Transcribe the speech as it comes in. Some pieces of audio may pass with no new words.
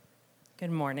Good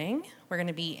morning. We're going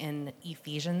to be in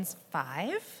Ephesians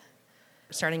 5,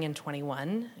 starting in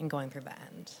 21 and going through the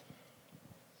end.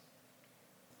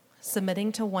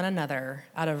 Submitting to one another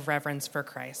out of reverence for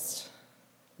Christ.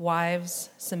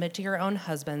 Wives, submit to your own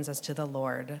husbands as to the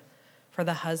Lord. For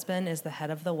the husband is the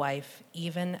head of the wife,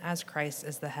 even as Christ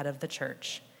is the head of the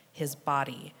church, his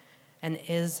body, and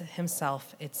is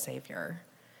himself its Savior.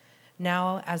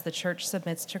 Now, as the church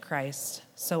submits to Christ,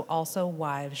 so also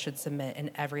wives should submit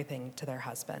in everything to their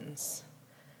husbands.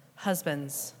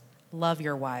 Husbands, love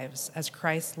your wives as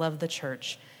Christ loved the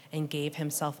church and gave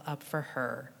himself up for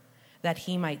her, that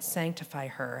he might sanctify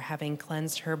her, having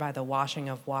cleansed her by the washing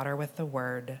of water with the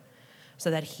word,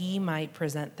 so that he might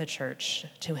present the church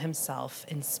to himself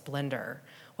in splendor,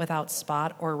 without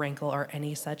spot or wrinkle or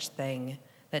any such thing,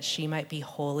 that she might be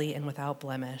holy and without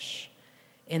blemish.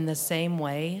 In the same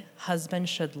way, husbands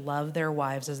should love their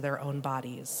wives as their own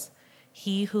bodies.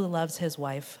 He who loves his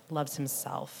wife loves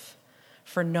himself.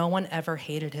 For no one ever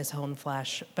hated his own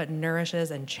flesh, but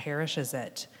nourishes and cherishes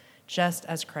it, just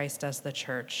as Christ does the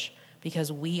church,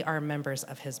 because we are members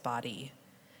of his body.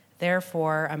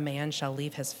 Therefore, a man shall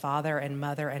leave his father and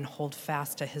mother and hold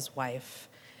fast to his wife,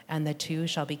 and the two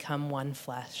shall become one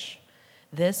flesh.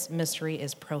 This mystery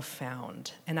is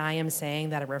profound, and I am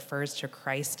saying that it refers to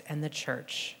Christ and the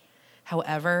church.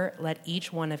 However, let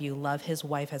each one of you love his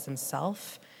wife as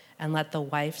himself, and let the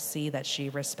wife see that she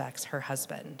respects her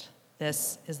husband.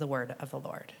 This is the word of the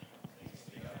Lord.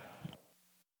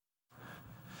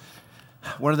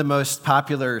 One of the most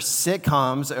popular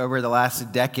sitcoms over the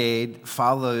last decade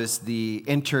follows the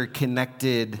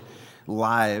interconnected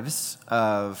lives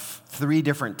of three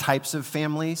different types of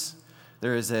families.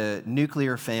 There is a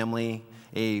nuclear family,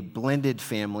 a blended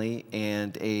family,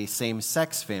 and a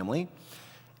same-sex family.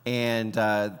 And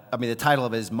the title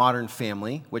of it is Modern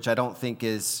Family, which I don't think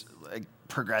is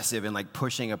progressive and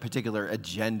pushing a particular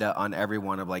agenda on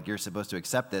everyone of you're supposed to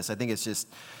accept this. I think it's just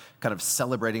kind of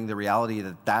celebrating the reality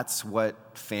that that's what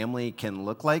family can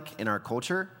look like in our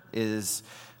culture, is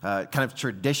kind of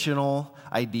traditional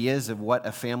ideas of what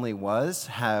a family was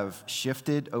have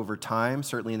shifted over time,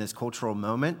 certainly in this cultural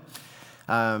moment.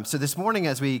 So this morning,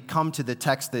 as we come to the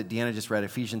text that Deanna just read,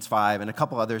 Ephesians 5, and a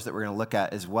couple others that we're going to look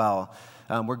at as well,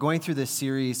 we're going through this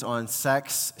series on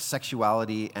sex,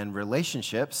 sexuality, and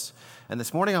relationships. And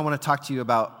this morning, I want to talk to you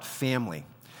about family.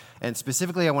 And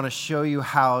specifically, I want to show you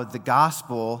how the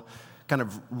gospel kind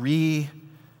of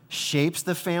reshapes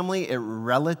the family, it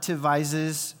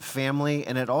relativizes family,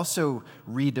 and it also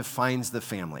redefines the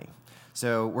family.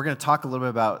 So we're going to talk a little bit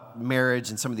about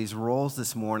marriage and some of these roles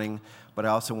this morning, but I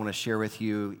also want to share with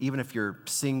you, even if you're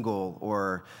single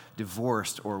or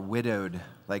divorced or widowed,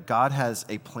 God has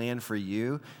a plan for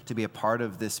you to be a part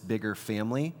of this bigger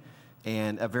family,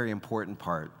 and a very important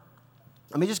part.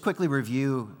 Let me just quickly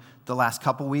review the last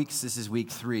couple weeks. This is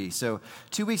week 3. So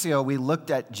 2 weeks ago, we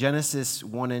looked at Genesis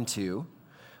 1 and 2,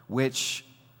 which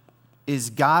is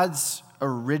God's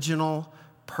original,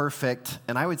 perfect,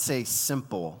 and I would say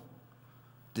simple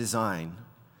design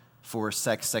for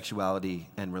sex, sexuality,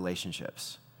 and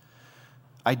relationships.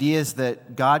 Ideas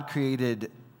that God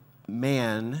created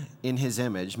man in his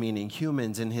image, meaning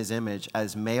humans in his image,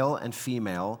 as male and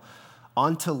female,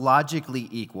 ontologically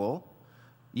equal,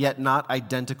 yet not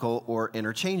identical or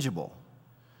interchangeable.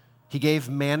 He gave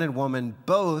man and woman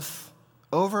both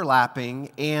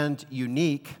overlapping and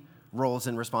unique roles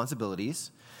and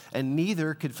responsibilities, and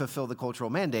neither could fulfill the cultural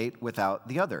mandate without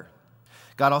the other.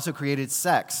 God also created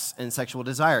sex and sexual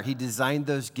desire. He designed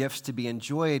those gifts to be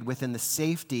enjoyed within the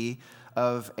safety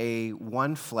of a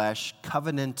one-flesh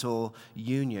covenantal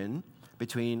union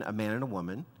between a man and a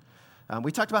woman.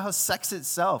 We talked about how sex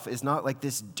itself is not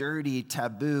this dirty,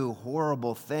 taboo,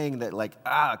 horrible thing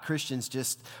that Christians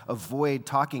just avoid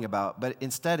talking about, but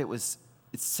instead it's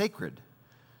sacred,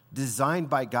 designed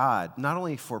by God, not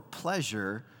only for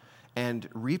pleasure and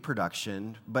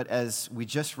reproduction, but as we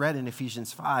just read in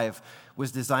Ephesians 5,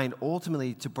 was designed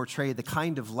ultimately to portray the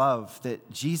kind of love that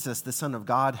Jesus, the Son of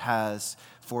God, has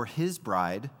for his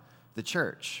bride, the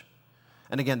church.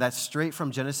 And again, that's straight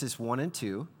from Genesis 1 and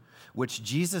 2, which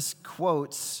Jesus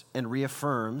quotes and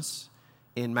reaffirms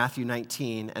in Matthew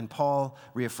 19, and Paul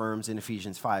reaffirms in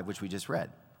Ephesians 5, which we just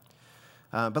read.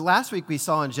 But last week we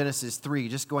saw in Genesis 3,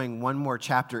 just going one more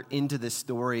chapter into the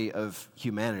story of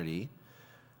humanity,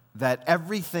 that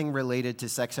everything related to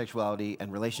sex, sexuality,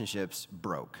 and relationships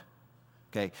broke.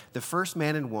 Okay, the first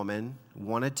man and woman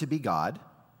wanted to be God.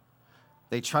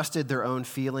 They trusted their own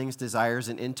feelings, desires,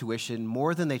 and intuition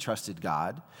more than they trusted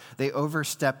God. They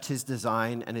overstepped his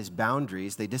design and his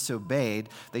boundaries. They disobeyed.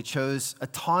 They chose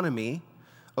autonomy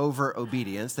over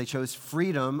obedience. They chose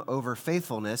freedom over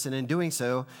faithfulness. And in doing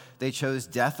so, they chose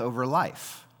death over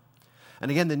life.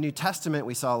 And again, the New Testament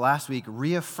we saw last week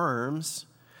reaffirms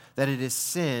that it is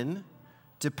sin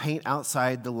to paint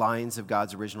outside the lines of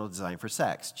God's original design for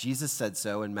sex. Jesus said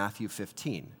so in Matthew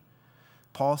 15.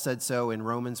 Paul said so in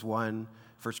Romans 1,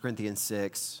 1 Corinthians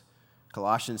 6,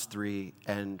 Colossians 3,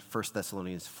 and 1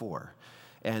 Thessalonians 4.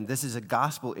 And this is a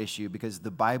gospel issue because the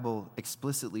Bible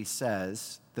explicitly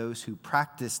says those who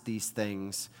practice these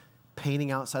things,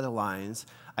 painting outside the lines,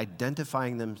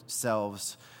 identifying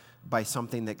themselves by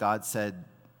something that God said,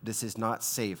 this is not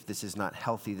safe, this is not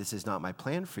healthy, this is not my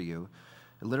plan for you,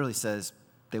 it literally says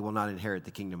they will not inherit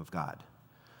the kingdom of God.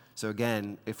 So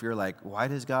again, if you're like, why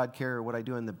does God care what I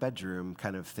do in the bedroom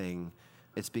kind of thing,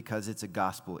 it's because it's a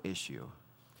gospel issue.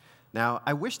 Now,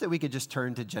 I wish that we could just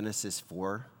turn to Genesis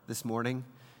 4 this morning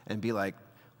and be like,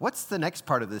 what's the next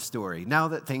part of this story now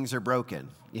that things are broken?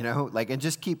 And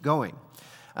just keep going.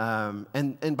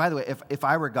 And by the way, if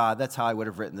I were God, that's how I would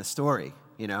have written the story.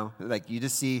 You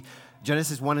just see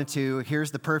Genesis 1 and 2,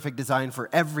 here's the perfect design for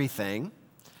everything.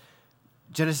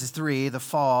 Genesis 3, the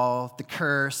fall, the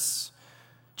curse.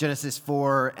 Genesis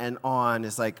 4 and on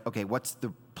is like, okay, what's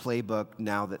the playbook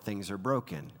now that things are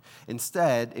broken?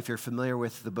 Instead, if you're familiar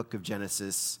with the book of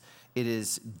Genesis, it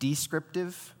is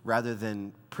descriptive rather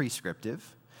than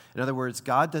prescriptive. In other words,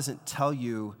 God doesn't tell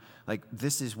you, like,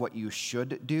 this is what you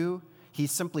should do. He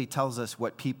simply tells us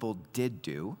what people did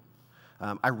do.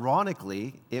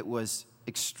 Ironically, it was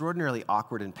extraordinarily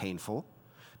awkward and painful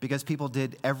because people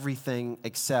did everything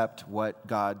except what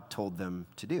God told them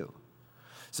to do.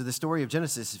 So the story of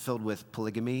Genesis is filled with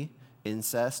polygamy,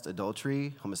 incest,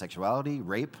 adultery, homosexuality,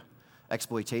 rape,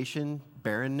 exploitation,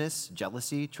 barrenness,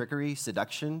 jealousy, trickery,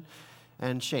 seduction,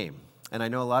 and shame. And I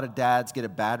know a lot of dads get a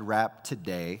bad rap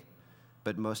today,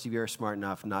 but most of you are smart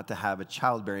enough not to have a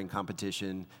childbearing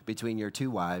competition between your two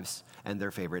wives and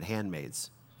their favorite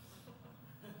handmaids.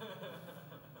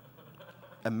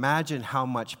 Imagine how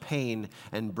much pain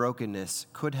and brokenness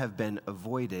could have been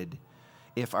avoided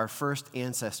if our first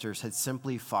ancestors had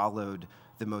simply followed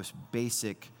the most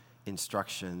basic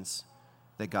instructions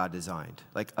that God designed.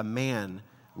 Like a man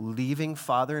leaving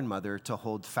father and mother to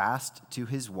hold fast to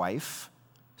his wife,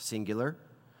 singular,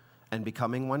 and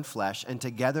becoming one flesh, and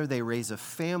together they raise a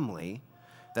family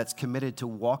that's committed to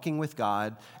walking with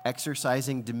God,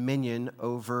 exercising dominion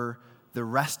over the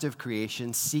rest of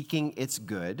creation, seeking its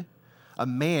good. A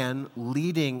man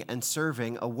leading and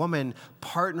serving, a woman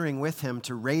partnering with him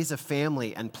to raise a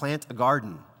family and plant a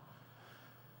garden.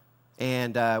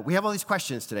 And we have all these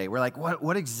questions today. We're like,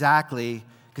 what exactly?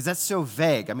 Because that's so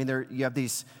vague. I mean, you have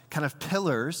these kind of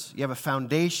pillars, you have a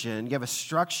foundation, you have a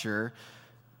structure,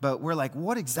 but we're like,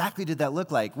 what exactly did that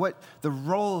look like? What the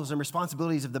roles and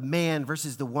responsibilities of the man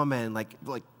versus the woman? Like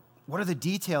what are the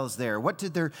details there? What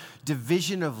did their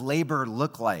division of labor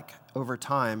look like over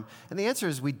time? And the answer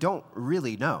is we don't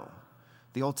really know.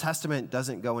 The Old Testament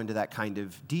doesn't go into that kind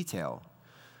of detail.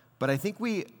 But I think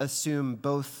we assume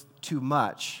both too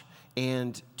much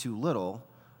and too little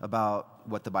about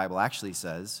what the Bible actually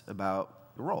says about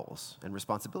roles and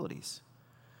responsibilities.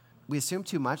 We assume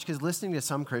too much because listening to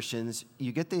some Christians,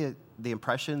 you get the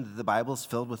impression that the Bible's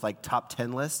filled with like top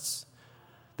 10 lists.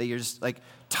 That you're just like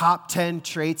top 10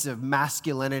 traits of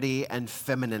masculinity and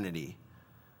femininity.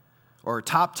 Or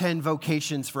top 10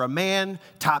 vocations for a man,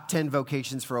 top 10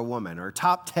 vocations for a woman. Or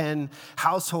top 10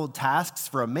 household tasks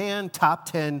for a man, top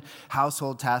 10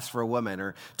 household tasks for a woman.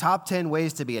 Or top 10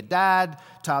 ways to be a dad,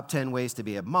 top 10 ways to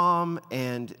be a mom.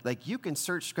 And like you can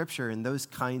search scripture and those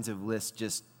kinds of lists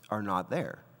just are not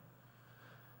there.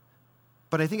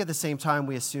 But I think at the same time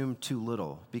we assume too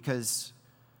little because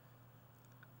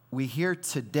we hear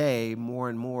today more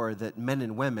and more that men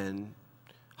and women,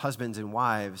 husbands and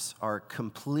wives, are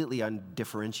completely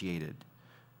undifferentiated.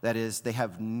 That is, they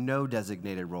have no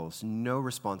designated roles, no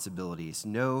responsibilities,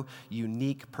 no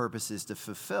unique purposes to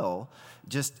fulfill.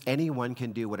 Just anyone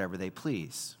can do whatever they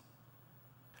please.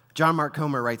 John Mark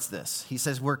Comer writes this. He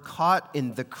says, we're caught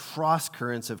in the cross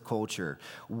currents of culture.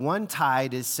 One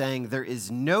tide is saying there is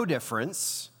no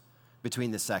difference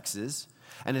between the sexes,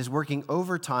 and is working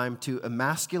overtime to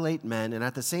emasculate men and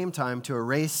at the same time to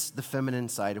erase the feminine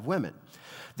side of women.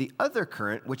 The other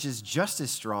current, which is just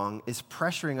as strong, is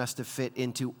pressuring us to fit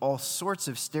into all sorts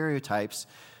of stereotypes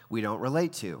we don't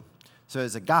relate to. So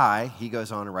as a guy, he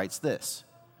goes on and writes this.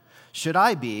 Should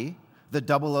I be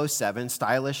the 007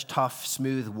 stylish, tough,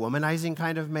 smooth, womanizing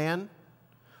kind of man?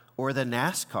 Or the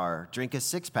NASCAR, drink a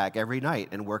six-pack every night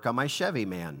and work on my Chevy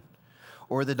man?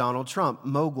 or the Donald Trump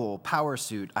mogul power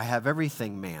suit, I have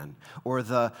everything man, or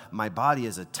the my body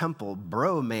is a temple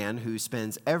bro man who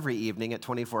spends every evening at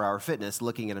 24-hour fitness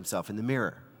looking at himself in the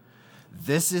mirror.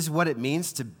 This is what it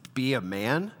means to be a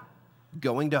man,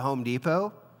 going to Home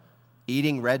Depot,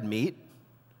 eating red meat,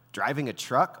 driving a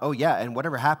truck. Oh yeah, and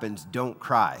whatever happens, don't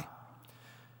cry.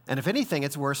 And if anything,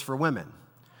 it's worse for women.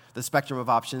 The spectrum of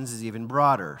options is even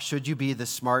broader. Should you be the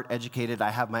smart, educated, I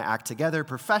have my act together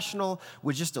professional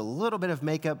with just a little bit of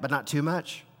makeup but not too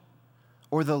much?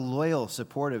 Or the loyal,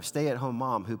 supportive, stay-at-home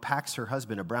mom who packs her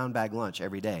husband a brown bag lunch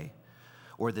every day?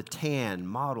 Or the tan,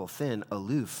 model, thin,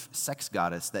 aloof sex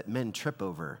goddess that men trip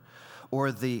over?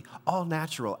 Or the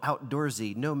all-natural,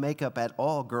 outdoorsy, no makeup at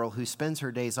all girl who spends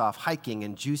her days off hiking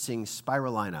and juicing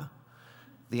spirulina?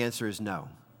 The answer is no,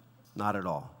 not at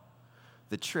all.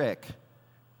 The trick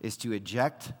is to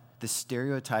eject the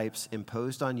stereotypes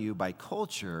imposed on you by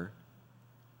culture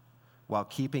while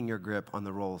keeping your grip on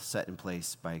the role set in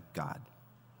place by God.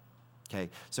 Okay,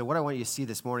 so what I want you to see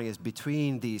this morning is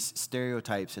between these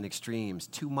stereotypes and extremes,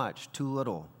 too much, too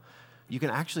little, you can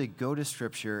actually go to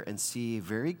Scripture and see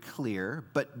very clear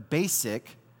but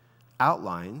basic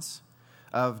outlines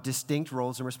of distinct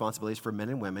roles and responsibilities for men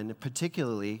and women,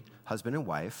 particularly husband and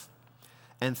wife.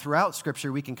 And throughout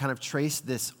Scripture, we can kind of trace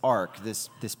this arc, this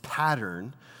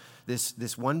pattern,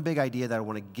 this one big idea that I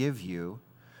want to give you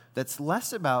that's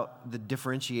less about the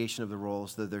differentiation of the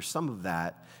roles, though there's some of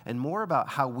that, and more about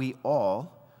how we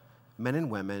all, men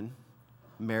and women,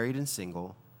 married and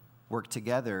single, work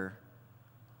together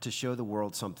to show the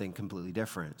world something completely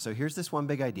different. So here's this one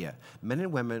big idea. Men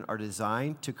and women are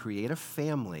designed to create a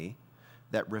family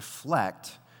that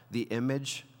reflect the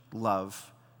image,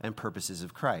 love, and purposes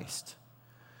of Christ.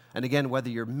 And again, whether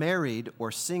you're married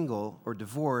or single or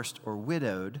divorced or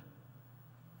widowed,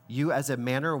 you as a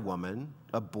man or a woman,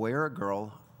 a boy or a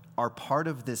girl, are part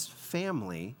of this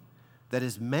family that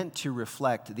is meant to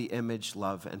reflect the image,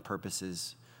 love, and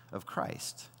purposes of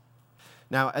Christ.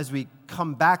 Now, as we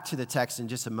come back to the text in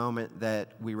just a moment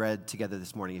that we read together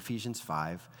this morning, Ephesians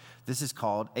 5, this is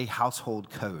called a household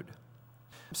code.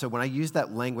 So when I use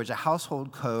that language, a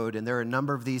household code, and there are a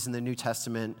number of these in the New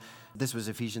Testament, this was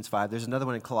Ephesians 5. There's another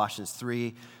one in Colossians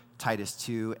 3, Titus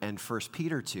 2, and 1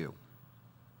 Peter 2.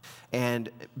 And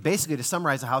basically, to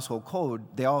summarize a household code,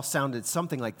 they all sounded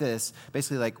something like this.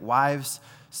 Basically, like, wives,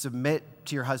 submit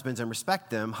to your husbands and respect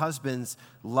them. Husbands,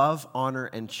 love, honor,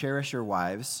 and cherish your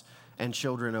wives. And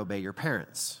children, obey your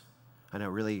parents. I know,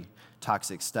 really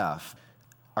toxic stuff.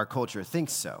 Our culture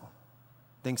thinks so.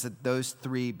 Thinks that those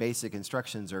three basic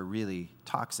instructions are really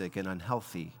toxic and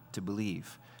unhealthy to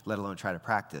believe, let alone try to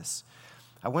practice.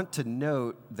 I want to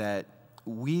note that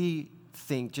we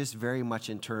think just very much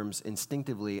in terms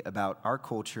instinctively about our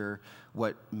culture,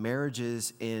 what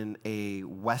marriages in a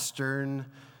Western,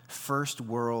 first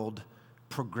world,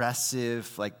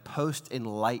 progressive, like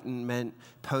post-enlightenment,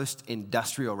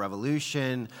 post-industrial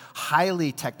revolution,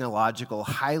 highly technological,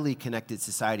 highly connected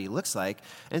society looks like.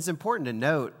 And it's important to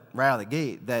note right out of the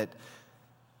gate that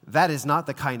that is not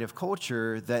the kind of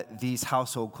culture that these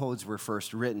household codes were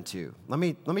first written to. Let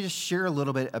me just share a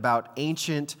little bit about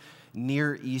ancient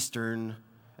Near Eastern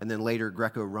and then later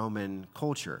Greco-Roman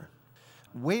culture.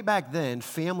 Way back then,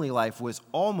 family life was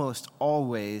almost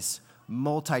always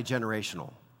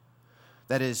multi-generational.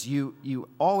 That is, you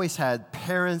always had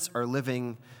parents are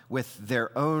living with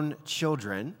their own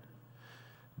children,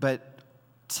 but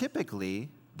typically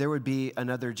there would be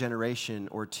another generation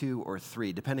or two or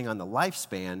three, depending on the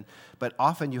lifespan, but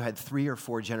often you had 3 or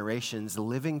 4 generations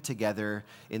living together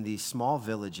in these small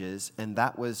villages, and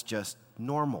that was just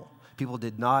normal. People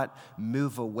did not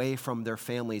move away from their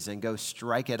families and go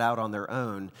strike it out on their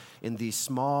own. In these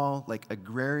small, like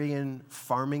agrarian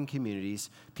farming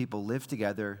communities, people lived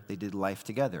together, they did life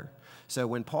together. So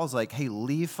when Paul's like, hey,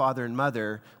 leave father and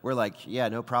mother, we're like, yeah,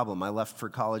 no problem. I left for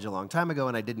college a long time ago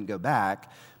and I didn't go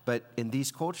back. But in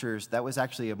these cultures, that was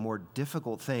actually a more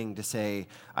difficult thing to say,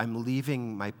 I'm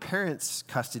leaving my parents'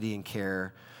 custody and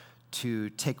care to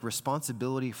take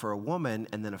responsibility for a woman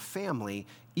and then a family,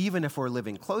 even if we're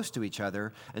living close to each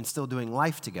other and still doing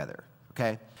life together,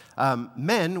 okay?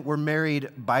 Men were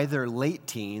married by their late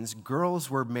teens. Girls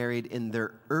were married in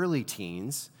their early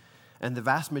teens. And the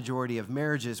vast majority of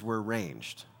marriages were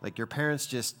arranged. Like your parents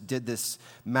just did this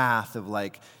math of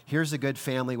like, here's a good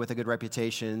family with a good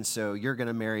reputation, so you're going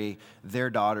to marry their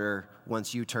daughter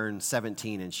once you turn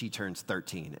 17 and she turns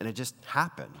 13. And it just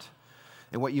happened.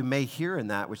 And what you may hear in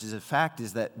that, which is a fact,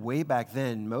 is that way back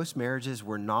then, most marriages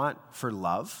were not for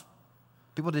love.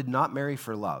 People did not marry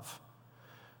for love.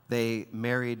 They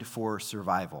married for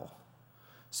survival.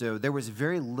 So there was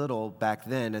very little back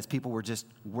then as people were just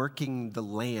working the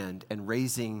land and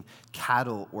raising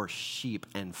cattle or sheep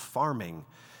and farming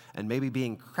and maybe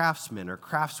being craftsmen or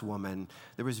craftswomen.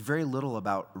 There was very little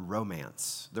about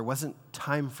romance. There wasn't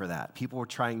time for that. People were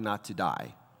trying not to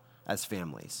die as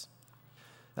families.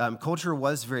 Culture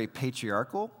was very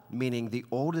patriarchal, meaning the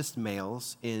oldest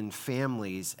males in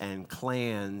families and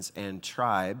clans and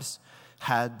tribes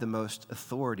had the most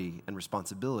authority and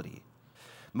responsibility.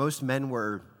 Most men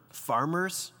were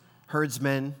farmers,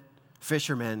 herdsmen,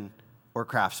 fishermen, or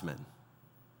craftsmen.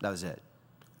 That was it.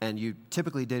 And you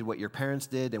typically did what your parents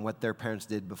did and what their parents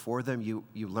did before them. You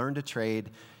learned a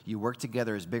trade. You worked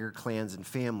together as bigger clans and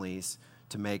families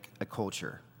to make a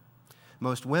culture.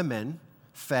 Most women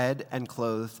fed and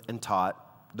clothed and taught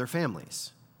their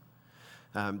families.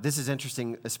 This is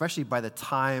interesting, especially by the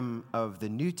time of the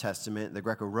New Testament, the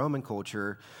Greco-Roman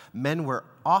culture. Men were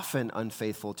often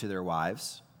unfaithful to their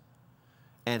wives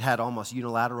and had almost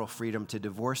unilateral freedom to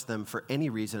divorce them for any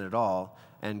reason at all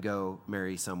and go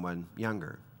marry someone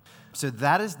younger. So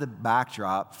that is the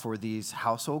backdrop for these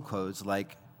household codes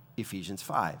like Ephesians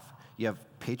 5. You have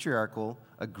patriarchal,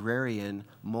 agrarian,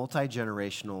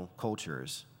 multi-generational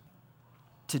cultures.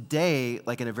 Today,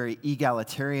 like in a very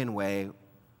egalitarian way,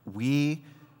 we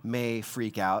may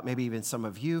freak out, maybe even some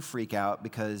of you freak out,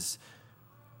 because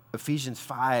Ephesians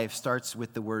 5 starts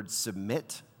with the word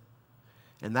submit,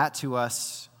 and that to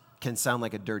us can sound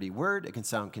like a dirty word. It can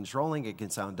sound controlling. It can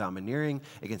sound domineering.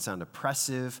 It can sound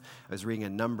oppressive. I was reading a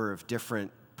number of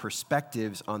different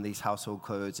perspectives on these household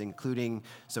codes, including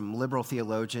some liberal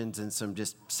theologians and some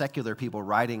just secular people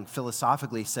writing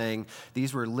philosophically saying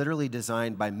these were literally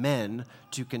designed by men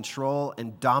to control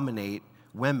and dominate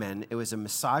women. It was a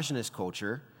misogynist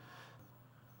culture.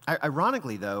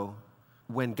 Ironically, though,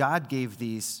 when God gave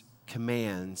these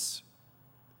commands,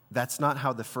 that's not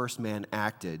how the first man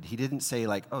acted. He didn't say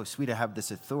like, oh, sweet, I have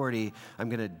this authority. I'm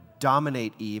going to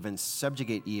dominate Eve and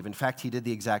subjugate Eve. In fact, he did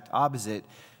the exact opposite.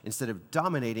 Instead of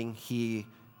dominating, he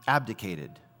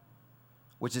abdicated,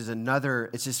 which is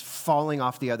it's just falling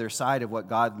off the other side of what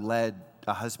God led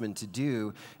a husband to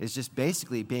do, is just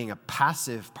basically being a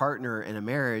passive partner in a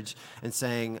marriage and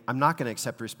saying, I'm not going to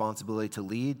accept responsibility to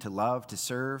lead, to love, to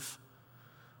serve.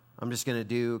 I'm just going to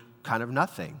do kind of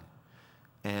nothing.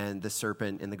 And the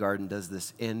serpent in the garden does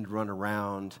this end run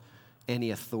around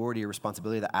any authority or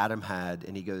responsibility that Adam had,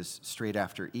 and he goes straight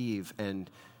after Eve. And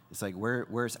it's like,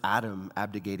 where's Adam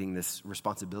abdicating this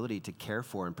responsibility to care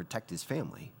for and protect his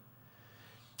family?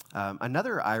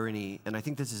 Another irony, and I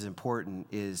think this is important,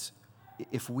 is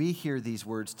if we hear these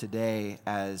words today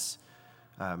as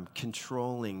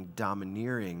controlling,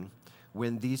 domineering,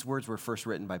 when these words were first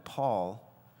written by Paul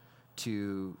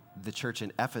to the church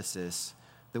in Ephesus,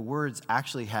 the words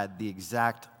actually had the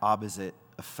exact opposite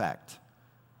effect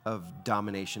of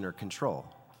domination or control.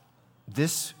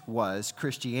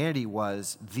 Christianity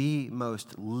was the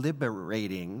most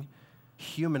liberating,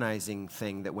 humanizing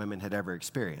thing that women had ever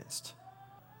experienced.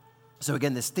 So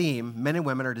again, this theme, men and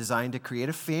women are designed to create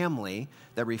a family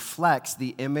that reflects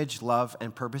the image, love,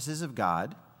 and purposes of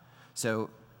God. So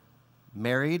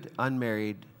married,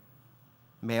 unmarried,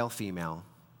 male, female.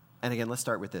 And again, let's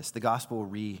start with this. The gospel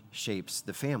reshapes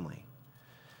the family.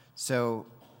 So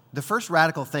the first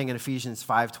radical thing in Ephesians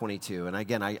 5:22, and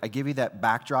again, I give you that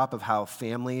backdrop of how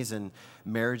families and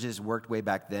marriages worked way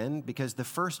back then, because the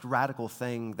first radical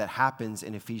thing that happens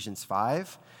in Ephesians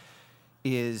 5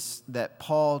 is that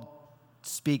Paul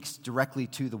speaks directly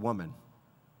to the woman.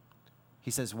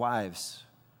 He says, wives,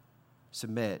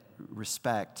 submit,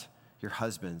 respect your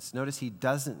husbands. Notice he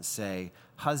doesn't say,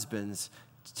 husbands,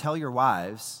 tell your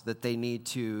wives that they need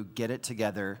to get it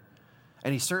together.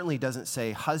 And he certainly doesn't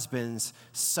say, husbands,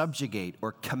 subjugate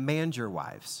or command your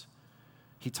wives.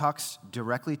 He talks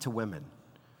directly to women.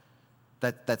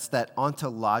 That's that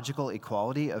ontological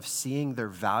equality of seeing their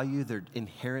value, their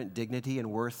inherent dignity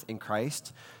and worth in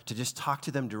Christ, to just talk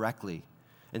to them directly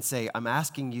and say, I'm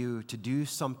asking you to do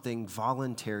something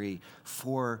voluntary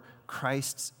for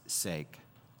Christ's sake.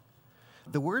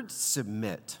 The word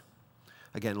submit,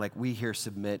 again, like we hear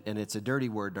submit, and it's a dirty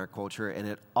word in our culture, and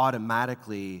it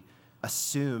automatically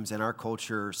assumes in our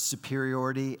culture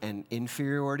superiority and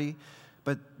inferiority,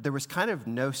 but there was kind of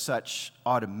no such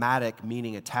automatic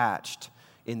meaning attached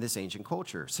in this ancient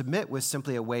culture. Submit was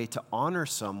simply a way to honor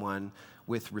someone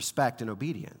with respect and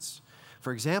obedience.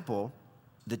 For example,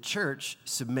 the church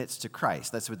submits to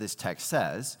Christ. That's what this text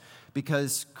says,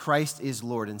 because Christ is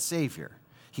Lord and Savior.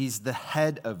 He's the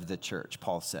head of the church,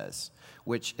 Paul says,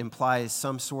 which implies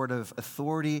some sort of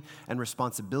authority and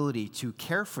responsibility to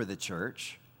care for the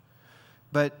church.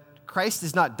 But Christ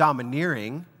is not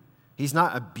domineering. He's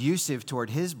not abusive toward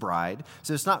his bride.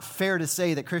 So it's not fair to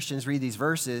say that Christians read these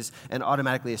verses and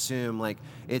automatically assume like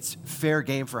it's fair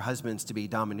game for husbands to be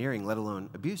domineering, let alone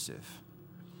abusive.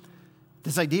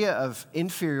 This idea of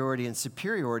inferiority and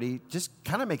superiority just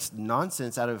kind of makes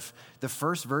nonsense out of the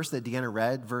first verse that Deanna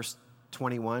read, verse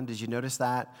 21. Did you notice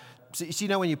that? So you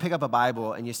know when you pick up a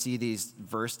Bible and you see these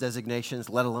verse designations,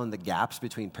 let alone the gaps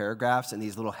between paragraphs and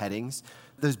these little headings,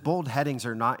 those bold headings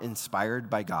are not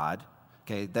inspired by God.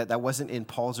 Okay, that wasn't in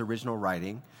Paul's original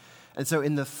writing. And so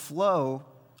in the flow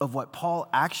of what Paul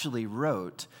actually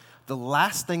wrote, the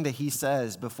last thing that he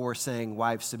says before saying,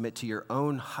 wives, submit to your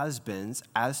own husbands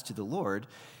as to the Lord,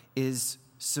 is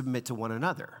submit to one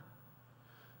another.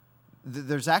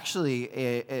 There's actually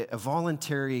a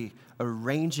voluntary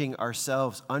arranging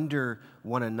ourselves under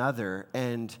one another.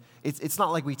 And it's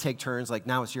not like we take turns, like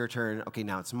now it's your turn, okay,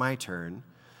 now it's my turn.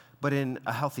 But in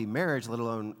a healthy marriage, let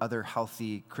alone other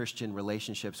healthy Christian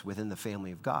relationships within the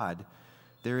family of God,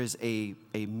 there is a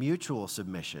mutual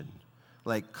submission,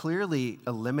 like clearly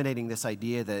eliminating this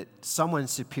idea that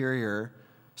someone's superior,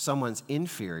 someone's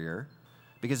inferior,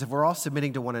 because if we're all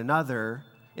submitting to one another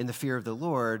in the fear of the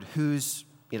Lord, who's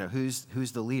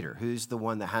the leader? Who's the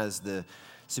one that has the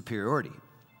superiority?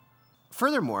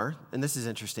 Furthermore, and this is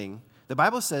interesting, the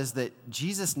Bible says that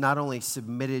Jesus not only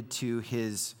submitted to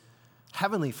his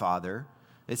heavenly Father,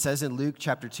 it says in Luke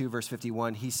chapter 2, verse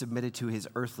 51, he submitted to his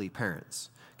earthly parents.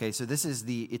 Okay, so this is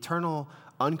the eternal,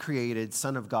 uncreated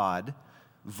Son of God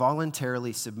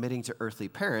voluntarily submitting to earthly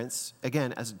parents,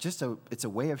 again, as it's a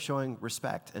way of showing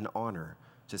respect and honor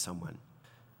to someone.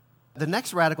 The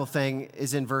next radical thing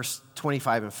is in verse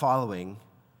 25 and following,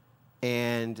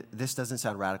 and this doesn't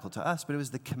sound radical to us, but it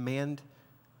was the command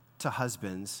to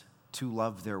husbands to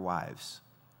love their wives.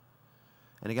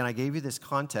 And again, I gave you this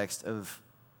context of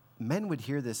men would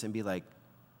hear this and be like,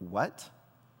 what?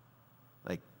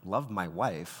 Like, love my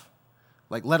wife?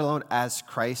 Like, let alone as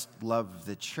Christ loved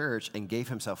the church and gave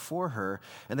himself for her.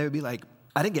 And they would be like,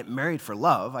 I didn't get married for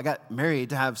love. I got married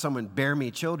to have someone bear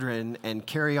me children and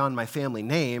carry on my family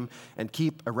name and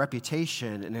keep a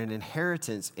reputation and an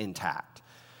inheritance intact.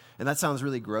 And that sounds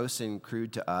really gross and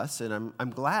crude to us. And I'm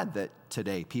glad that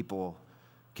today people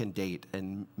can date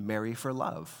and marry for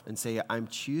love and say, I'm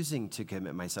choosing to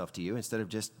commit myself to you instead of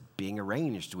just being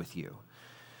arranged with you.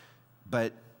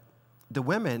 But the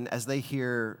women, as they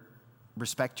hear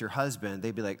respect your husband,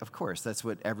 they'd be like, of course, that's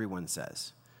what everyone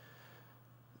says.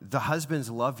 The husbands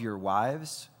love your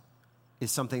wives is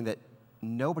something that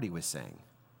nobody was saying.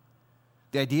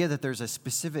 The idea that there's a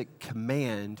specific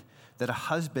command that a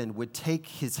husband would take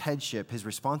his headship, his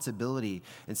responsibility,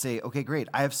 and say, okay, great,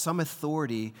 I have some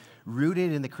authority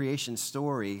rooted in the creation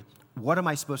story. What am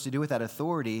I supposed to do with that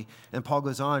authority? And Paul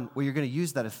goes on, well, you're going to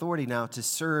use that authority now to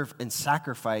serve and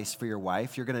sacrifice for your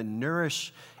wife. You're going to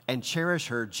nourish and cherish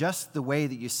her just the way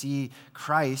that you see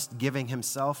Christ giving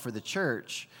himself for the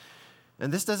church.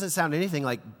 And this doesn't sound anything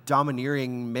like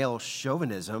domineering male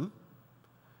chauvinism.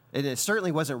 And it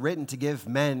certainly wasn't written to give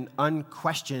men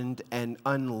unquestioned and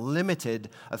unlimited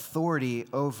authority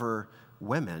over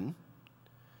women.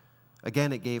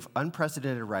 Again, it gave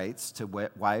unprecedented rights to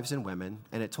wives and women,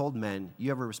 and it told men,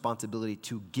 you have a responsibility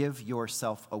to give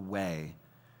yourself away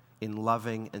in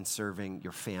loving and serving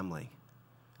your family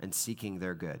and seeking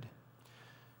their good.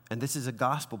 And this is a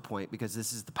gospel point because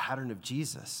this is the pattern of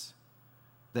Jesus.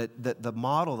 That the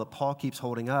model that Paul keeps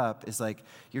holding up is like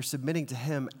you're submitting to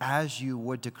him as you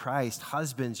would to Christ.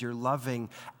 Husbands, you're loving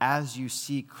as you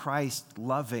see Christ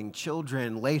loving.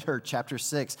 Children, later, chapter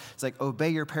 6, it's like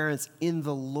obey your parents in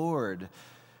the Lord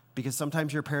because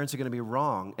sometimes your parents are going to be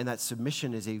wrong, and that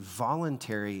submission is a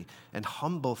voluntary and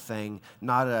humble thing,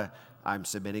 not a I'm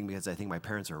submitting because I think my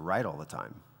parents are right all the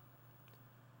time.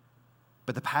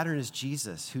 But the pattern is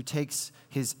Jesus, who takes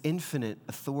his infinite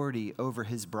authority over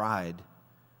his bride,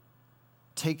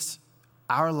 takes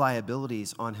our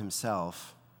liabilities on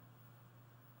himself,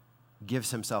 gives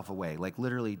himself away, like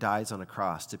literally dies on a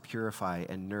cross to purify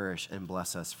and nourish and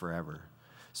bless us forever.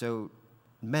 So,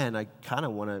 men, I kind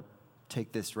of want to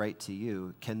take this right to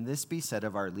you. Can this be said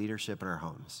of our leadership in our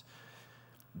homes?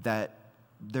 That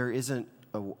there isn't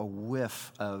a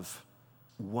whiff of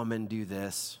woman do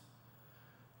this,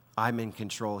 I'm in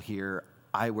control here,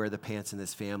 I wear the pants in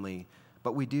this family.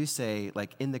 But we do say,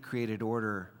 like in the created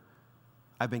order,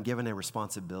 I've been given a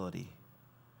responsibility,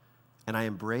 and I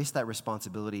embrace that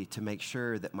responsibility to make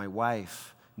sure that my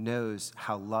wife knows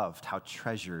how loved, how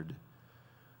treasured,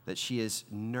 that she is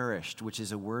nourished, which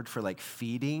is a word for like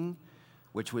feeding,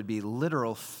 which would be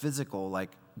literal, physical, like,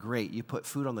 great, you put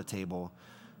food on the table.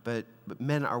 But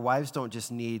men, our wives don't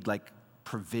just need like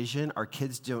provision. Our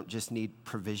kids don't just need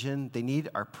provision. They need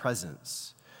our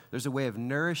presence. There's a way of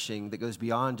nourishing that goes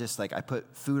beyond just like I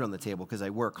put food on the table because I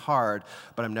work hard,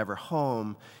 but I'm never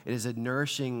home. It is a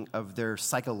nourishing of their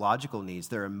psychological needs,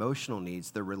 their emotional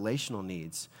needs, their relational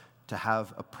needs to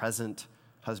have a present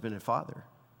husband and father.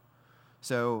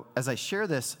 So as I share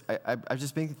this, I've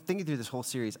just been thinking through this whole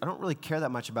series. I don't really care that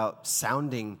much about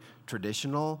sounding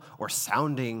traditional or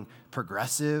sounding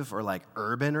progressive or like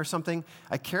urban or something.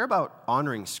 I care about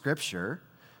honoring Scripture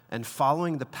and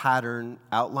following the pattern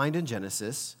outlined in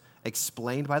Genesis,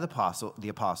 explained by the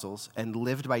apostles, and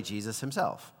lived by Jesus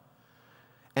himself.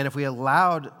 And if we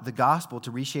allowed the gospel to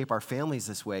reshape our families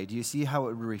this way, do you see how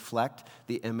it would reflect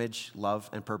the image, love,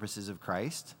 and purposes of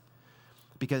Christ?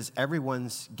 Because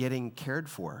everyone's getting cared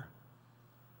for.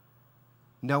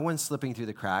 No one's slipping through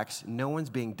the cracks. No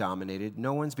one's being dominated.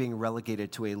 No one's being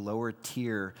relegated to a lower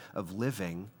tier of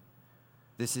living.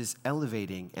 This is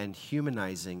elevating and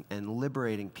humanizing and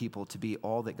liberating people to be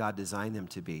all that God designed them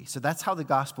to be. So that's how the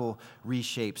gospel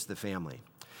reshapes the family.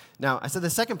 Now, I said the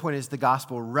second point is the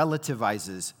gospel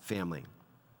relativizes family.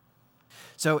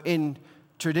 So in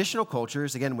traditional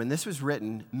cultures, again, when this was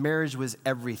written, marriage was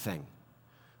everything.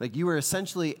 Like you were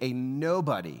essentially a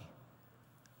nobody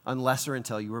unless or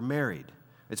until you were married.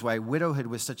 It's why widowhood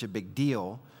was such a big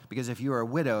deal, because if you were a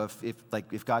widow,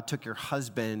 if God took your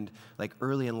husband like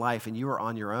early in life and you were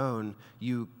on your own,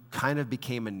 you kind of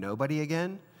became a nobody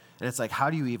again. And it's like, how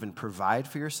do you even provide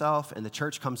for yourself? And the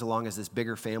church comes along as this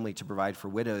bigger family to provide for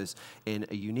widows in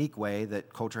a unique way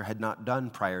that culture had not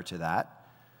done prior to that.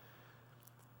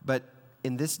 But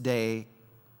in this day,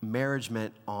 marriage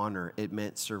meant honor, it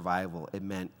meant survival, it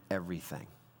meant everything.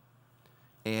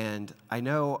 And I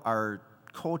know our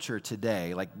culture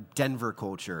today, like Denver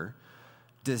culture,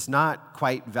 does not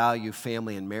quite value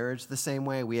family and marriage the same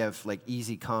way. We have like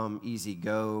easy come, easy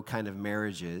go kind of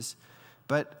marriages.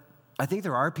 But I think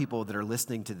there are people that are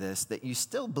listening to this that you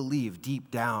still believe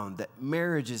deep down that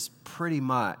marriage is pretty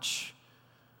much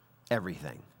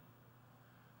everything.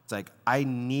 It's like, I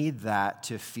need that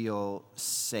to feel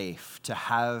safe, to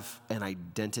have an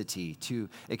identity, to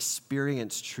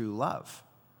experience true love.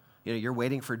 You know, you're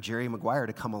waiting for Jerry Maguire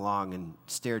to come along and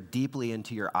stare deeply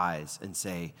into your eyes and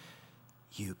say,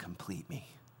 you complete me.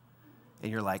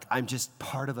 And you're like, I'm just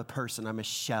part of a person. I'm a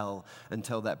shell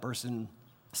until that person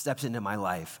steps into my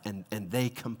life and they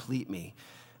complete me.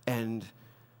 And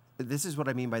this is what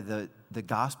I mean by the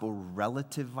gospel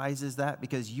relativizes that,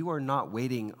 because you are not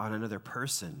waiting on another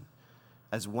person.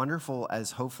 As wonderful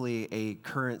as hopefully a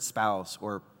current spouse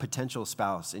or potential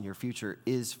spouse in your future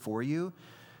is for you,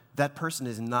 that person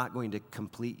is not going to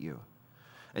complete you.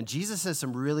 And Jesus says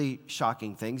some really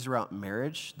shocking things around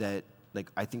marriage that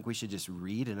I think we should just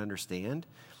read and understand.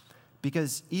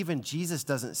 Because even Jesus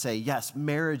doesn't say, yes,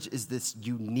 marriage is this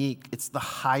unique, it's the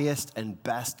highest and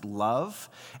best love.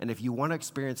 And if you want to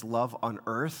experience love on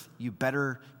earth, you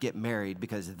better get married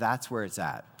because that's where it's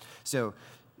at. So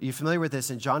you're familiar with this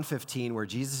in John 15, where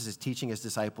Jesus is teaching his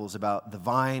disciples about the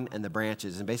vine and the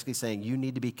branches and basically saying, you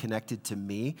need to be connected to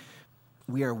me.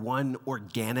 We are one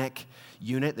organic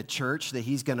unit. The church that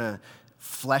he's going to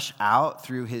flesh out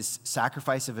through his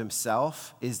sacrifice of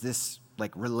himself is this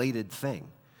related thing.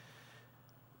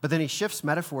 But then he shifts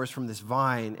metaphors from this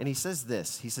vine, and he says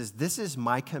this. He says, this is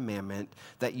my commandment,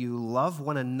 that you love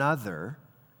one another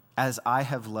as I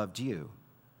have loved you.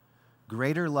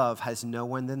 Greater love has no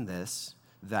one than this,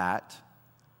 that,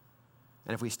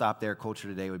 and if we stop there, culture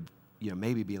today would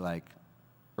maybe be like,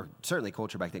 or certainly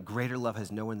culture back then, greater love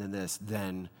has no one than this,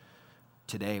 then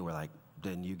today we're like,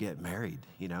 then you get married,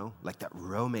 like that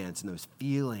romance and those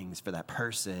feelings for that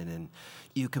person, and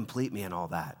you complete me and all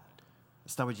that.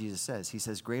 That's not what Jesus says. He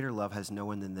says, greater love has no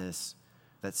one than this,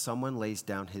 that someone lays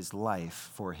down his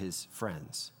life for his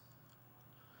friends.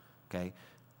 Okay?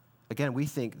 Again, we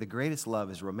think the greatest love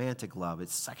is romantic love.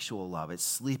 It's sexual love. It's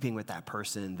sleeping with that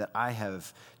person that I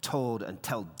have told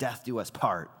until death do us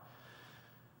part.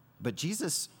 But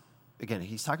Jesus, again,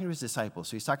 he's talking to his disciples.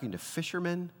 So he's talking to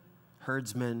fishermen,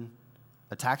 herdsmen,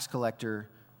 a tax collector,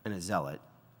 and a zealot.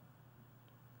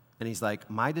 And he's like,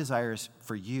 my desires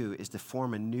for you is to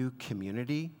form a new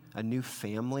community, a new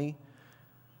family,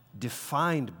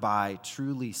 defined by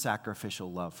truly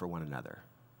sacrificial love for one another.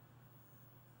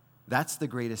 That's the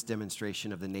greatest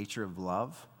demonstration of the nature of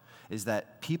love, is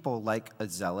that people like a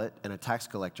zealot and a tax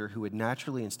collector who would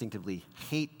naturally, instinctively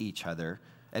hate each other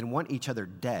and want each other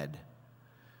dead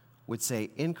would say,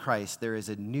 in Christ, there is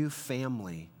a new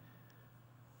family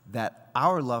that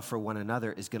our love for one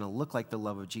another is going to look like the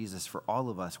love of Jesus for all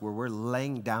of us, where we're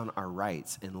laying down our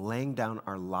rights and laying down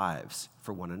our lives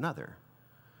for one another.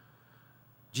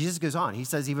 Jesus goes on. He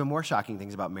says even more shocking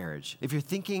things about marriage. If you're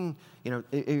thinking,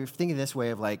 if you're thinking this way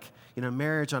of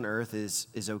marriage on earth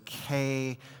is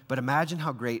okay, but imagine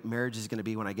how great marriage is going to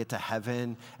be when I get to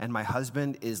heaven and my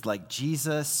husband is like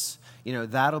Jesus.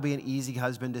 That'll be an easy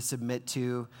husband to submit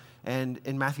to. And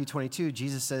in Matthew 22,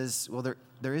 Jesus says, well,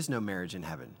 there is no marriage in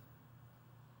heaven.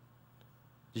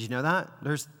 Did you know that?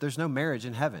 There's no marriage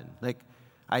in heaven.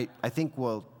 I think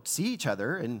we'll see each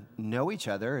other and know each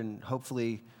other, and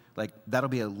hopefully that'll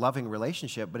be a loving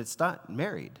relationship, but it's not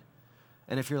married.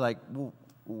 And if you're like, well,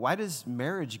 why does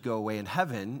marriage go away in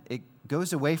heaven? It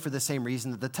goes away for the same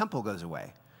reason that the temple goes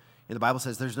away. And the Bible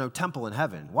says there's no temple in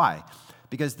heaven. Why?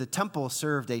 Because the temple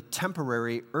served a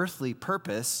temporary earthly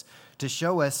purpose to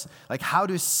show us how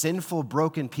do sinful,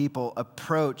 broken people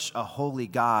approach a holy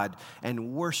God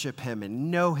and worship him and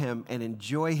know him and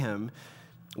enjoy him.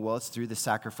 Well, it's through the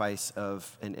sacrifice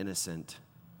of an innocent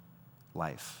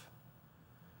life.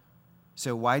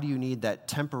 So why do you need that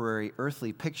temporary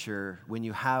earthly picture when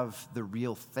you have the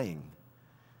real thing?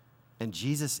 And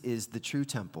Jesus is the true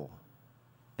temple.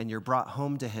 And you're brought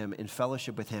home to him in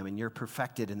fellowship with him, and you're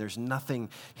perfected, and there's nothing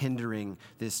hindering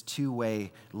this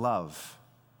two-way love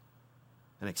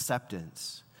and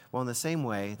acceptance. Well, in the same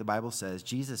way, the Bible says,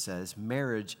 Jesus says,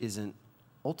 marriage isn't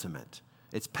ultimate.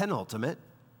 It's penultimate,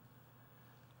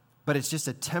 but it's just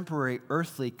a temporary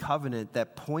earthly covenant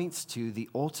that points to the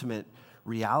ultimate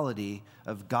reality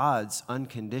of God's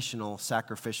unconditional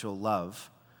sacrificial love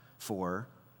for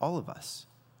all of us.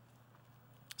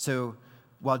 So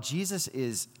while Jesus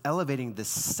is elevating the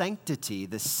sanctity,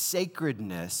 the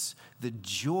sacredness, the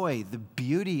joy, the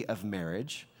beauty of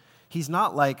marriage, he's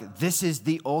not like, this is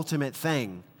the ultimate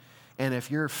thing. And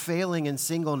if you're failing in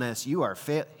singleness, you are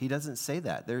He doesn't say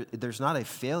that. There's not a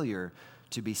failure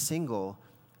to be single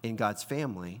in God's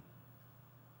family.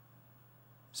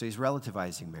 So he's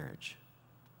relativizing marriage.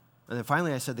 And then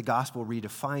finally, I said the gospel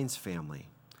redefines family.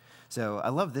 So I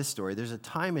love this story. There's a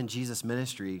time in Jesus'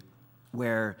 ministry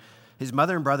where his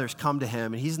mother and brothers come to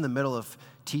him, and he's in the middle of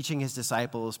teaching his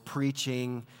disciples,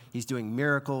 preaching. He's doing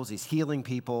miracles. He's healing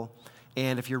people.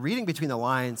 And if you're reading between the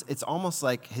lines, it's almost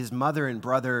like his mother and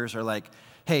brothers are like,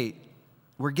 hey,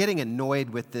 we're getting annoyed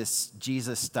with this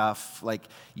Jesus stuff.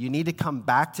 You need to come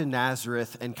back to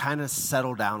Nazareth and kind of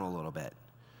settle down a little bit.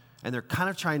 And they're kind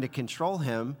of trying to control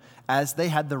him as they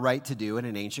had the right to do in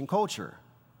an ancient culture.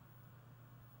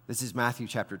 This is Matthew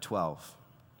chapter 12.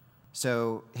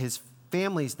 So his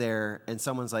family's there, and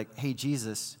someone's like, hey,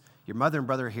 Jesus, your mother and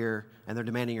brother are here, and they're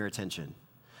demanding your attention.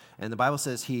 And the Bible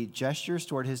says he gestures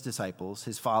toward his disciples,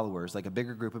 his followers, like a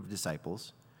bigger group of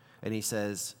disciples, and he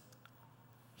says,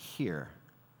 here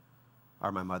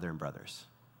are my mother and brothers.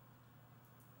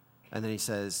 And then he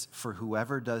says, for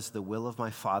whoever does the will of my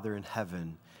Father in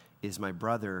heaven is my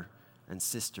brother and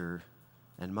sister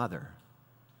and mother.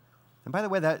 And by the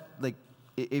way, that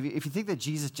if you think that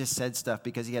Jesus just said stuff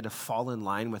because he had to fall in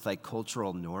line with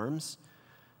cultural norms,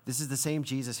 this is the same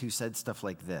Jesus who said stuff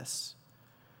like this.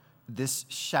 This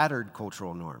shattered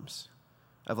cultural norms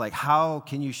of how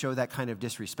can you show that kind of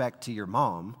disrespect to your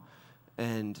mom?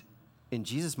 And in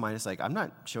Jesus' mind, it's I'm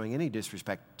not showing any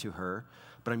disrespect to her,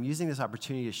 but I'm using this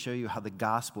opportunity to show you how the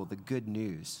gospel, the good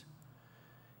news,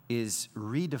 is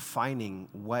redefining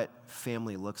what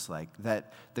family looks like,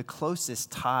 that the closest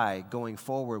tie going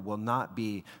forward will not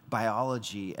be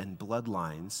biology and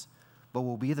bloodlines, but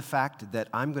will be the fact that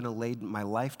I'm going to lay my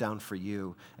life down for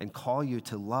you and call you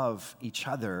to love each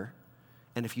other.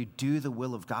 And if you do the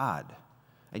will of God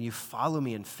and you follow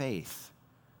me in faith,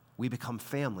 we become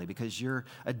family because you're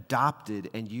adopted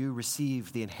and you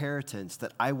receive the inheritance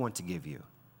that I want to give you.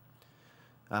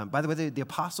 By the way, the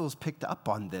apostles picked up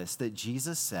on this, that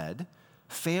Jesus said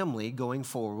family going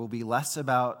forward will be less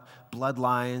about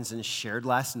bloodlines and shared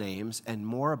last names and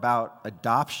more about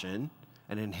adoption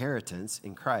and inheritance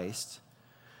in Christ.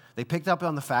 They picked up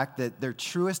on the fact that their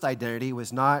truest identity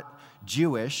was not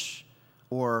Jewish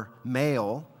or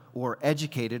male or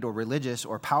educated or religious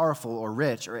or powerful or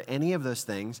rich or any of those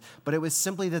things, but it was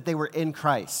simply that they were in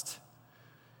Christ.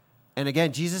 And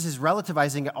again, Jesus is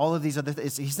relativizing all of these other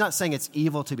things. He's not saying it's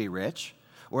evil to be rich,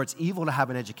 or it's evil to have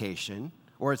an education,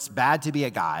 or it's bad to be a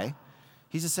guy.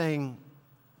 He's just saying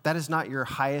that is not your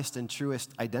highest and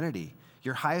truest identity.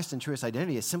 Your highest and truest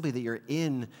identity is simply that you're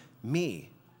in me.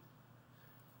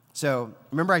 So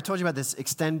remember I told you about this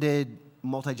extended,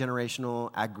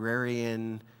 multi-generational,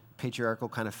 agrarian, patriarchal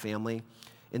kind of family?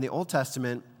 In the Old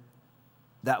Testament,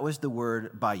 that was the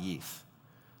word bayith.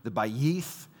 The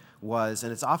bayith was,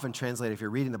 and it's often translated, if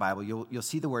you're reading the Bible, you'll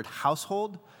see the word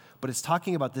household, but it's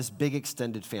talking about this big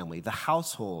extended family. The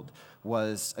household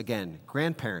was, again,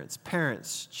 grandparents,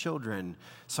 parents, children,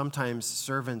 sometimes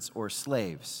servants or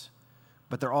slaves,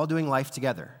 but they're all doing life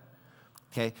together.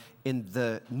 Okay? In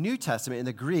the New Testament, in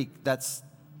the Greek, that's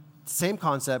the same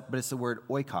concept, but it's the word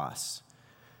oikos.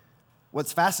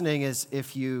 What's fascinating is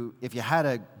if you had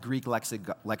a Greek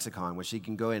lexicon, which you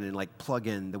can go in and like plug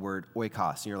in the word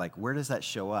oikos, and you're like, where does that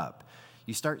show up?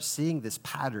 You start seeing this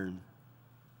pattern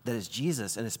that is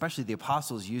Jesus, and especially the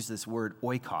apostles use this word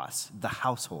oikos, the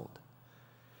household.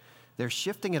 They're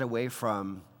shifting it away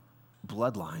from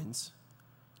bloodlines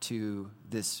to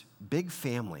this big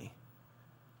family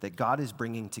that God is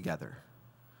bringing together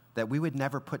that we would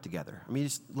never put together. I mean,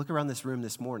 just look around this room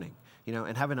this morning,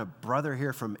 and having a brother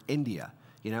here from India,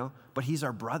 but he's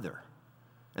our brother.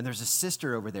 And there's a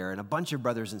sister over there and a bunch of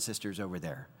brothers and sisters over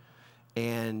there.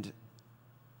 And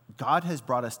God has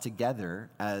brought us together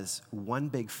as one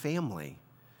big family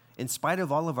in spite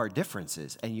of all of our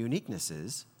differences and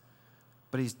uniquenesses,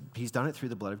 but he's done it through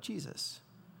the blood of Jesus,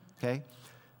 okay?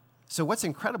 So what's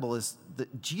incredible is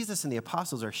that Jesus and the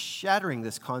apostles are shattering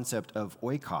this concept of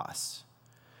oikos.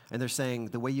 And they're saying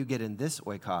the way you get in this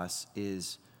oikos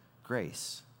is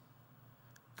grace.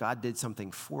 God did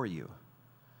something for you.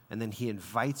 And then he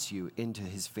invites you into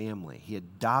his family. He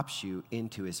adopts you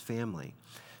into his family.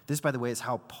 This, by the way, is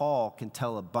how Paul can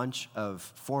tell a bunch of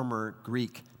former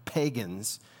Greek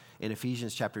pagans in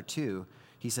Ephesians chapter 2.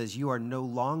 He says, you are no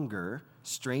longer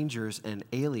strangers and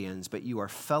aliens, but you are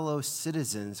fellow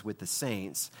citizens with the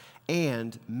saints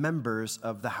and members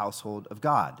of the household of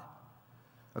God.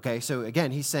 Okay, so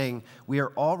again, he's saying we are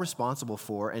all responsible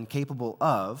for and capable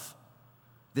of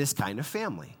this kind of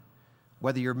family.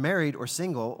 Whether you're married or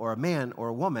single or a man or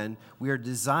a woman, we are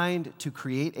designed to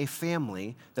create a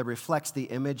family that reflects the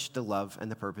image, the love, and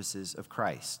the purposes of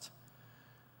Christ.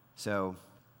 So,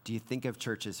 do you think of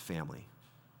church as family?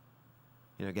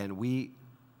 Again, we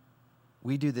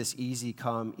do this easy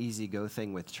come, easy go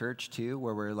thing with church too,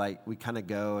 where we kind of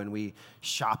go and we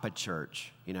shop at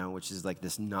church, which is like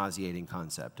this nauseating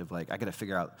concept of I got to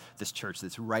figure out this church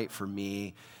that's right for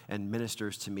me and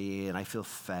ministers to me and I feel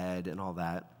fed and all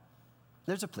that.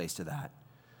 There's a place to that.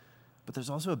 But there's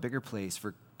also a bigger place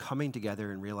for coming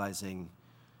together and realizing,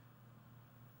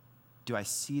 do I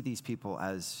see these people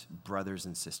as brothers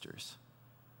and sisters?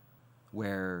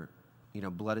 Where,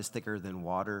 blood is thicker than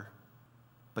water,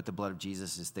 but the blood of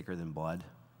Jesus is thicker than blood.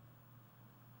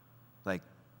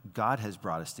 God has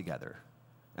brought us together.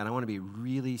 And I want to be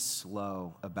really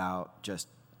slow about just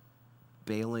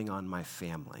bailing on my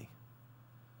family.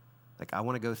 I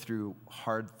want to go through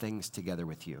hard things together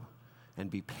with you and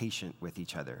be patient with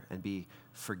each other and be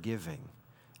forgiving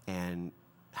and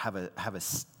have a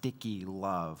sticky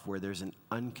love where there's an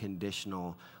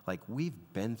unconditional, we've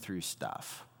been through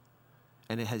stuff.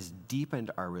 And it has deepened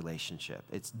our relationship.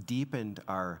 It's deepened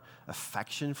our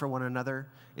affection for one another.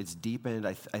 It's deepened,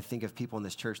 I think of people in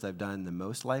this church that I've done the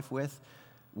most life with,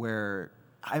 where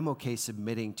I'm okay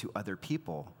submitting to other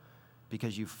people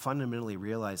because you fundamentally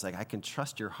realize, I can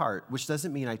trust your heart, which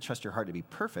doesn't mean I trust your heart to be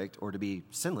perfect or to be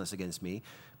sinless against me,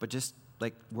 but just,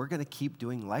 we're going to keep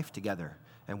doing life together.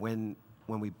 And when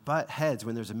we butt heads,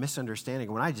 when there's a misunderstanding,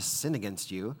 when I just sin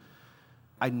against you,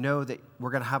 I know that we're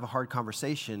going to have a hard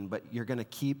conversation, but you're going to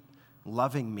keep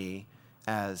loving me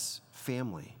as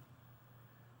family.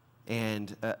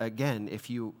 And again, if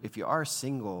you are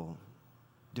single,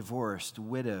 divorced,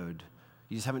 widowed,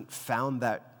 you just haven't found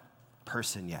that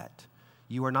person yet,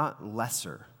 you are not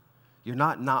lesser. You're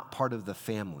not part of the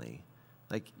family.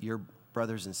 You're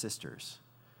brothers and sisters.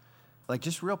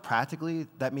 Just real practically,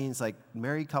 that means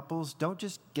married couples don't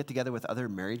just get together with other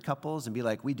married couples and be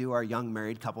we do our young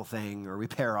married couple thing or we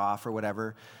pair off or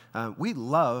whatever. We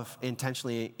love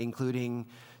intentionally including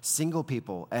single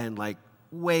people and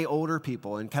way older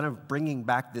people and kind of bringing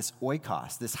back this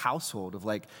oikos, this household of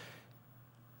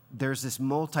there's this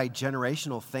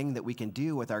multi-generational thing that we can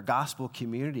do with our gospel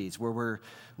communities where we're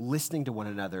listening to one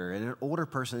another. And an older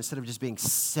person, instead of just being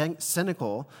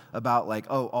cynical about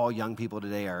all young people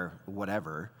today are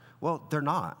whatever, well, they're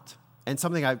not. And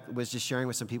something I was just sharing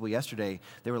with some people yesterday,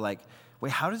 they were like,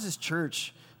 wait, how does this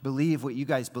church believe what you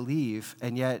guys believe?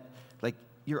 And yet,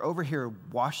 you're over here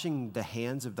washing the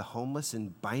hands of the homeless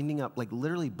and binding up,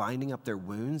 literally binding up their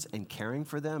wounds and caring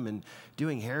for them and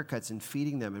doing haircuts and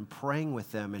feeding them and praying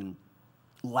with them and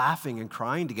laughing and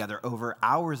crying together over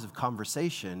hours of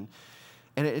conversation.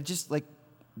 And it just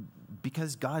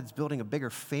because God's building a bigger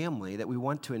family that we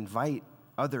want to invite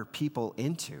other people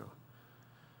into.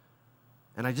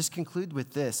 And I just conclude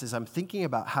with this as I'm thinking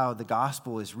about how the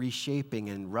gospel is reshaping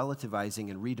and relativizing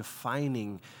and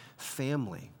redefining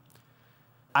family.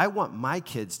 I want my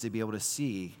kids to be able to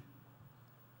see,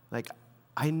 like,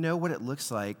 I know what it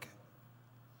looks like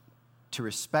to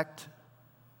respect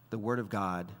the Word of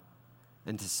God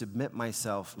and to submit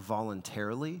myself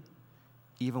voluntarily,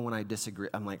 even when I disagree.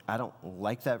 I'm like, I don't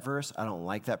like that verse. I don't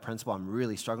like that principle. I'm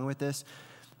really struggling with this.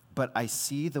 But I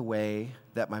see the way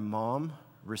that my mom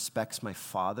respects my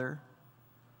father,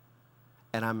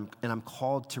 and I'm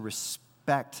called to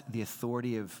respect the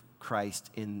authority of Christ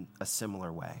in a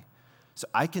similar way. So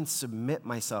I can submit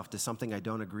myself to something I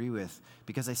don't agree with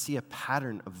because I see a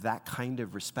pattern of that kind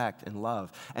of respect and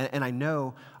love. And I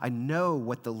know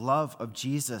what the love of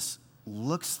Jesus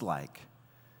looks like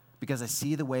because I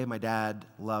see the way my dad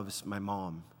loves my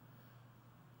mom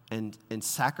and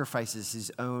sacrifices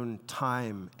his own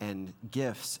time and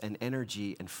gifts and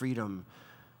energy and freedom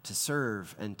to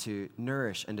serve and to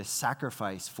nourish and to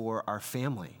sacrifice for our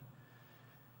family.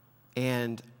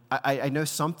 And I know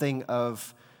something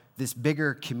of this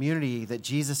bigger community that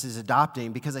Jesus is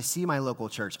adopting because I see my local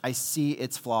church. I see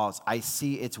its flaws. I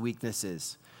see its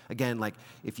weaknesses. Again, like,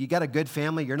 if you got a good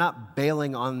family, you're not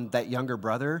bailing on that younger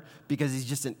brother because he's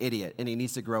just an idiot and he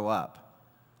needs to grow up.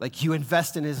 Like, you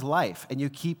invest in his life and you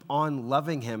keep on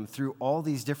loving him through all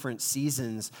these different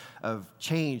seasons of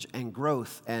change and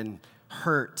growth and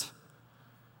hurt.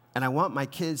 And I want my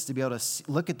kids to be able to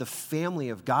look at the family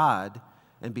of God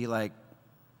and be like,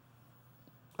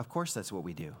 of course that's what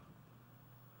we do.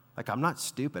 Like, I'm not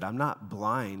stupid. I'm not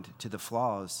blind to the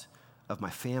flaws of my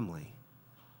family.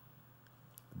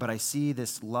 But I see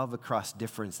this love across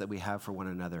difference that we have for one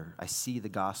another. I see the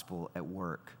gospel at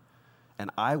work. And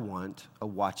I want a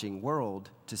watching world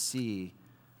to see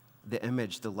the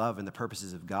image, the love, and the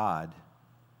purposes of God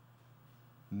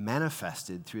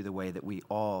manifested through the way that we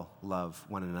all love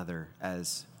one another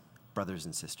as brothers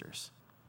and sisters.